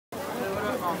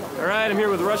Alright, I'm here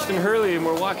with Rushton Hurley and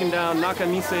we're walking down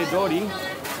Nakamise-dori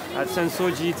at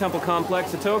Sensoji Temple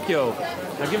Complex in Tokyo.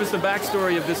 Now give us the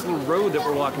backstory of this little road that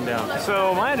we're walking down.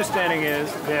 So my understanding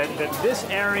is that this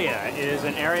area is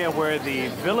an area where the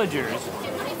villagers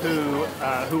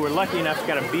who were lucky enough to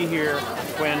kind of be here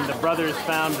when the brothers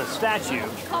found the statue,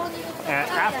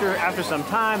 after some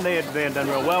time they had done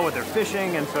real well with their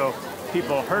fishing, and so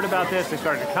people heard about this, they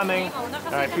started coming,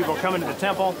 people coming to the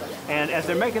temple, and as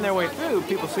they're making their way through,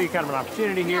 people see kind of an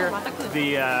opportunity here.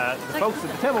 The folks at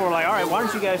the temple were like, all right, why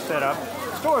don't you guys set up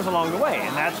stores along the way?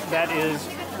 And that is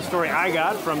the story I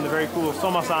got from the very cool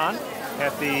Soma-san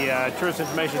at the Tourist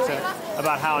Information Center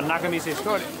about how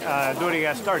Nakamise-dori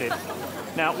got started.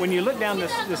 Now, when you look down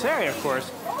this area, of course,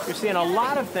 you're seeing a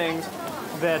lot of things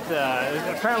that,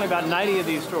 apparently about 90 of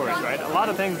these stores, right? A lot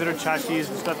of things that are chashis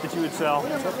and stuff that you would sell,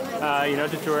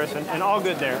 to tourists, and all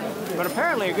good there. But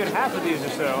apparently a good half of these or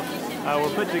so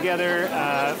were put together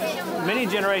many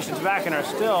generations back and are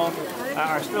still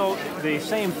the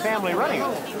same family running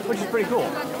them, which is pretty cool.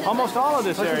 Almost all of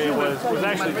this area was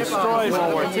actually destroyed in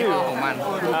World War II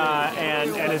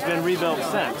and has been rebuilt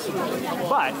since.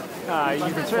 But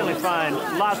you can certainly find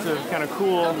lots of kind of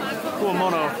cool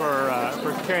mono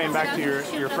for carrying back to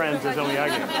your friends as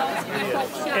omiyage.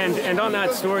 And on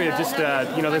that story of just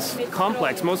this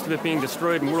complex, most of it being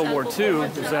destroyed in World War II,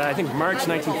 it was I think March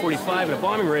 1945 in a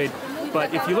bombing raid.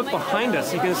 But if you look behind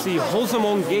us, you can see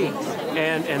Hozomon Gate,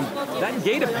 and that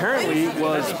gate apparently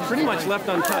was pretty much left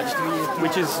untouched,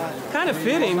 which is kind of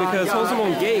fitting because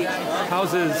Hozomon Gate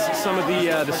houses some of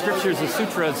the scriptures and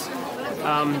sutras,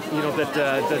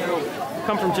 that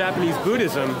come from Japanese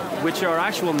Buddhism, which are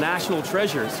actual national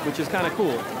treasures, which is kind of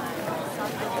cool.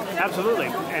 Absolutely,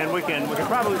 and we can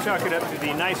probably chalk it up to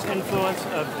the nice influence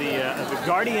of the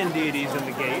guardian deities in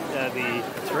the gate.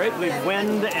 The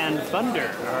wind and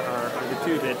thunder are the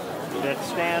two that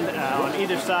stand on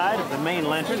either side of the main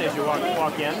lantern as you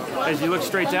walk in. As you look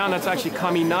straight down, that's actually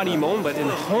Kaminarimon, but in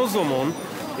Hozomon,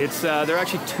 they're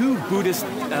actually two Buddhist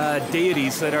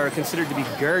deities that are considered to be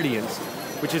guardians,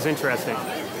 which is interesting.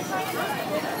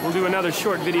 We'll do another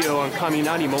short video on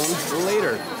Kaminarimon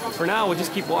later. For now, we'll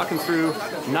just keep walking through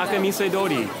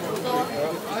Nakamise-dori.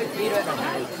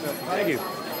 Thank you.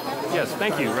 Yes,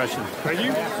 thank you, Russian. Thank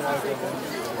you.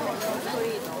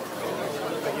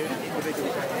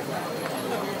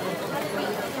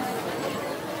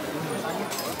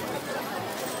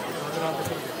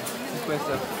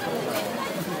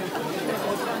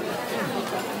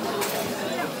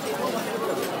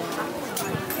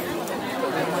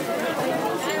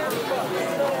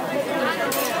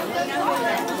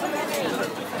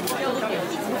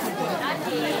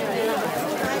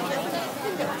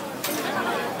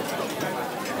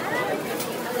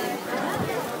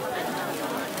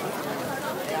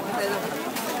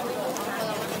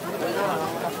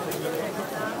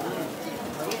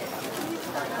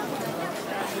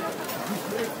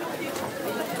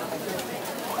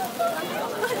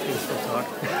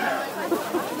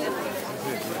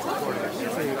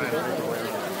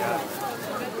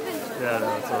 Yeah, no,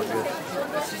 it's all good.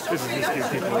 This is just give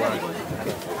people a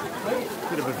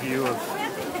bit of a view of,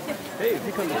 hey, if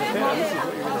you come to Japan, this is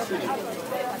what you're going to see.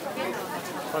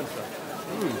 Fun stuff.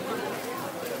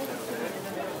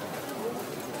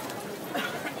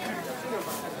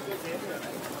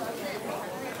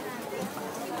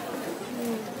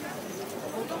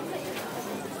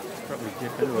 Probably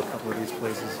dip into a couple of these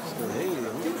places. Just go, hey,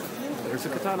 there's a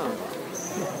katana.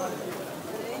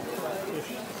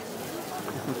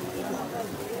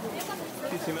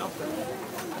 Keeps him out there.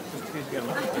 Just in case you got him.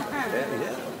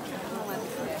 Yeah.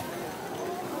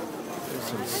 There's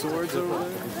some swords over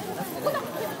there.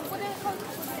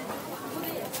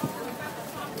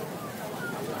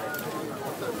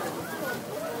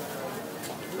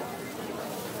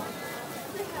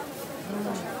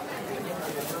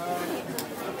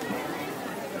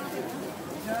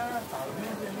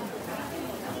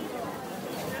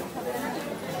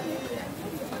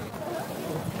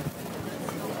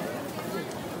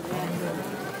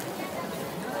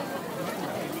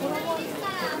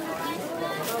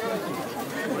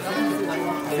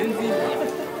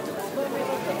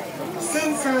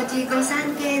 Sensoji ご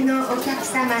参詣のお客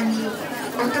様に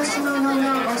落とし物の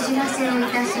お知らせをい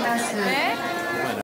たします。